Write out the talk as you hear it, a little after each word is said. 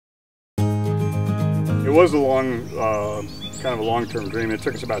was a kind of a long-term dream. It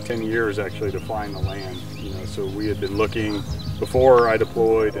took us about 10 years actually to find the land. So we had been looking before I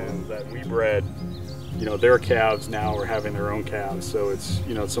deployed, and that we bred, their calves now are having their own calves. So it's,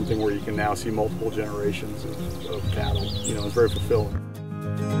 it's something where you can now see multiple generations of cattle. It's very fulfilling.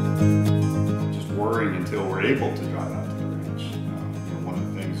 Just worrying until we're able to drive out to the ranch. One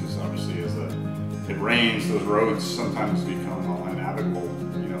of the things is obviously is that it rains, those roads sometimes become unnavigable.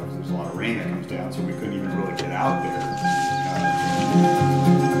 If there's a lot of rain that comes down, so we couldn't even really get out there.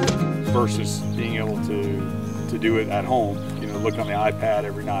 Versus being able to do it at home, look on the iPad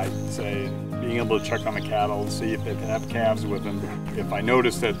every night, say, being able to check on the cattle and see if they have calves with them. If I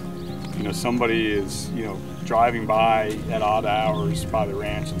notice that, somebody is, driving by at odd hours by the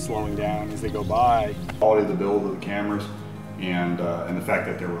ranch and slowing down as they go by. The quality of the build of the cameras and the fact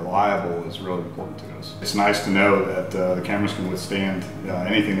that they're reliable is really important to us. It's nice to know that the cameras can withstand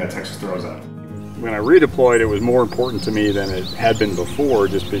anything that Texas throws at them. When I redeployed, it was more important to me than it had been before,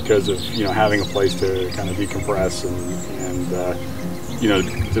 just because of having a place to kind of decompress and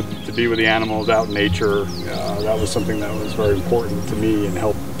to be with the animals out in nature. That was something that was very important to me and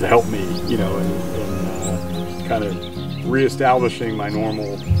to help me, in kind of reestablishing my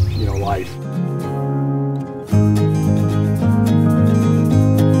normal life.